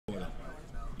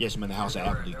Yes, man, the House of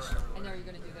Athletes. And are you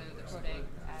going to do the pro day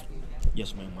at UGA?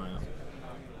 Yes, ma'am, I am.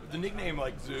 The nickname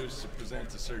like Zeus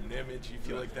presents a certain image. You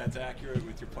feel like that's accurate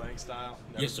with your playing style?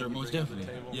 Yes, sir, most definitely.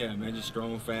 Yeah, man, just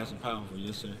strong, fast, and powerful.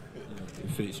 Yes, sir. Yeah, it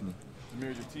fits me.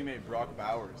 Zamir, your teammate Brock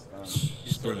Bowers,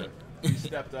 he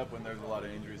stepped up when there's a lot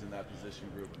of injuries in that position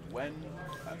group.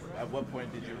 At what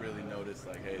point did you really notice,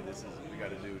 like, hey, we got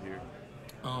to do it here?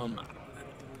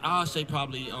 I'll say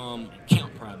probably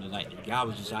camp probably. Like the guy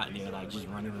was just out there like just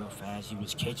running real fast. He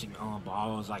was catching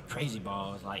balls like crazy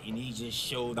balls, like, and he just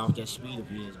showed off that speed of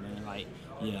his, man. Like,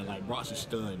 yeah, like Brock's a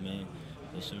stud, man.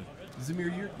 Yes, sir.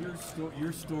 Zamir,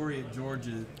 your story at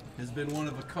Georgia has been one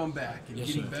of a comeback and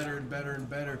getting better and better and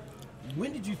better.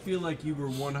 When did you feel like you were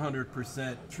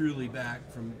 100% truly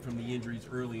back from the injuries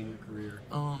early in your career?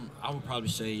 I would probably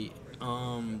say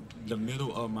the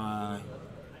middle of my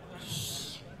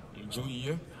junior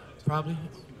year, probably.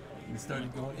 You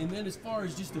started going, and then as far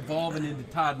as just evolving into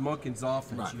Todd Monken's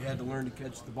offense, Right. you had to learn to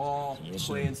catch the ball,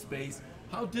 play in space.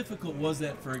 How difficult was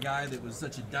that for a guy that was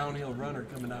such a downhill runner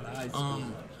coming out of high school?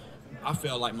 I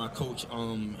felt like my coach,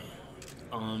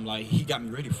 like he got me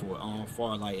ready for it.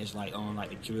 For like it's like like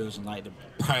the drills and like the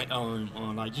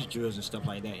like just drills and stuff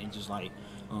like that, and just like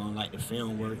the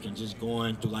film work and just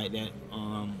going through like that.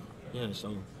 Yeah,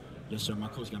 so yes, sir. My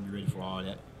coach got me ready for all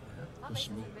that. How nice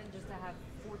has it been just to have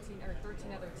 14 or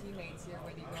 13 other teammates here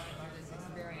with you going through this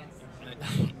experience?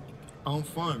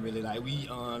 Fun really. Like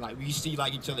we see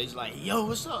like each other. It's like, yo,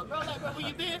 what's up, bro? Like, bro, where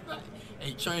you been? Like,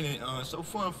 hey, training, so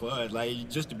fun for us. Like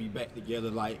just to be back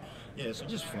together. Like, yeah, so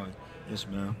just fun. Yes,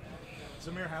 man.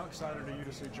 Zamir, how excited are you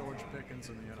to see George Pickens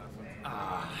in the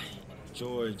NFL?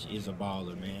 George is a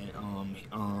baller, man.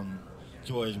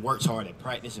 George works hard at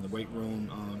practice in the weight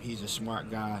room. He's a smart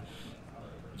guy.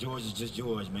 George is just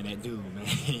George, man. That dude, man.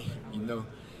 You know.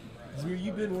 Zamir,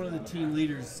 you've been one of the team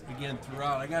leaders again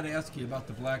throughout. I got to ask you about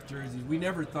the black jerseys. We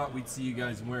never thought we'd see you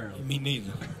guys wear them. Me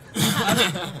neither.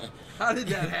 How did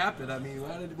that happen? I mean,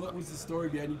 what was the story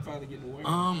behind you finally getting to wear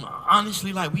them?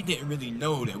 Honestly, like we didn't really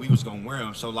know that we was gonna wear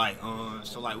them. So like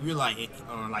we were like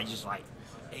just like,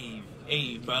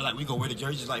 hey, bro, like we gonna wear the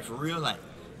jerseys like for real? Like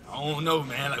I don't know,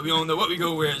 man. Like we don't know what we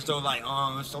gonna wear. So like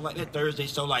that Thursday,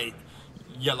 so like.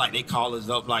 Yeah, like they call us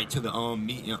up like to the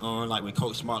meeting like with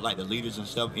Coach Smart, like the leaders and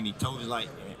stuff, and he told us like,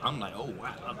 I'm like, oh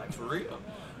wow, I'm like for real,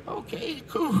 okay,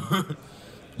 cool.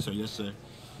 So yes, sir.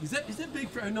 Is that big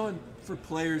for? I know for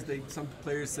players, some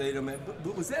players say to them,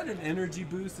 but was that an energy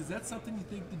boost? Is that something you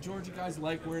think the Georgia guys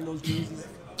like wearing those jerseys?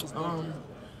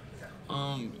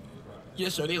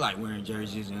 Yes, sir. They like wearing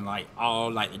jerseys and like all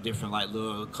like the different like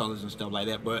little colors and stuff like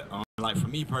that. But like for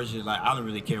me personally, like I don't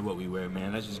really care what we wear,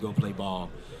 man. Let's just go play ball.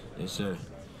 Yes, sir.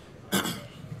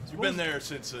 You've been there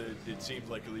since it seems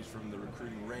like, at least from the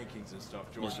recruiting rankings and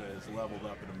stuff, Georgia has leveled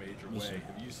up in a major way.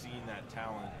 Have you seen that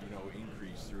talent,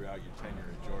 increase throughout your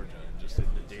tenure at Georgia and just in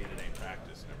the day-to-day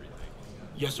practice and everything?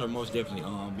 Yes, sir, most definitely.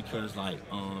 Because like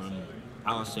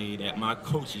I'll say that my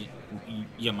coaches,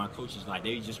 like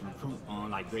they just recruit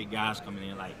like great guys coming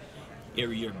in like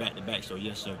every year back to back. So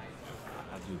yes, sir,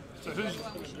 I do. So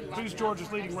who's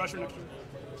Georgia's leading rusher next year?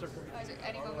 Is there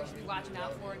anyone we should be watching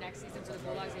out for next season for the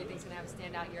Bulldogs? Who you think's going to have a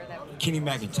standout year? Kenny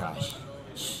McIntosh.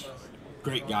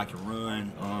 Great guy, can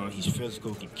run. He's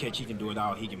physical, can catch, he can do it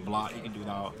all. He can block, he can do it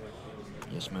all.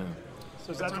 Yes, ma'am.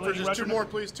 So is that the leading just rusher? Two more,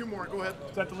 please. Two more. Go ahead.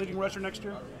 Is that the leading rusher next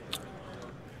year?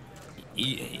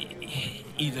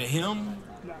 Either him.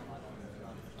 No.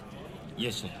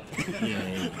 Yes, sir.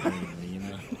 Yeah, you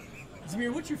know.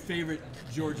 Zamir, what's your favorite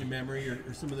Georgia memory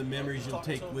or some of the memories you'll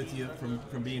take with you from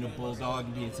being a Bulldog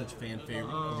and being such a fan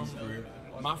favorite of his career?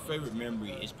 My favorite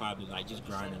memory is probably like just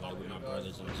grinding like with my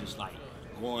brothers and just like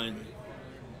going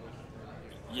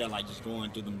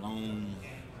through them long,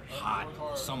 hot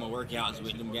summer workouts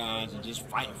with them guys and just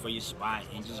fighting for your spot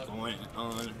and just going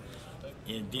on.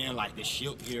 And then like the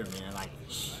shield here, man, like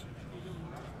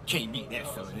can't beat that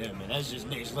feeling there, man. That's just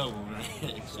next level,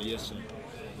 man. So yes, sir.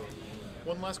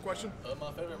 One last question.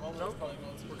 My favorite moment is probably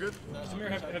going to. We're good.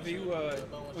 Samir, have you,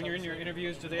 when you're in your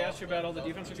interviews, do they ask you about all the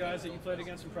defensive guys that you played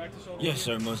against in practice all the Yes,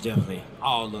 sir, most definitely.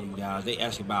 All of them guys. They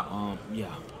ask about, all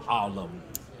of them.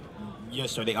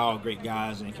 Yes, sir, they all great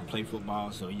guys and can play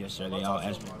football, so yes, sir, they all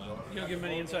ask me about it. You don't give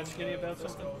them any inside skinny about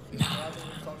something?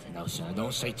 No, sir,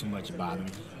 don't say too much about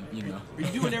them, you know. Are you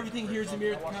doing everything here,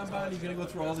 Zamir, at the combine? Are you going to go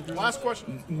through all the drills? Last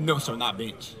question. No, sir, not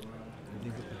bench.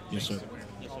 Yes, sir.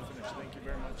 Thank you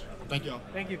very much. Thank you all.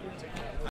 Thank you.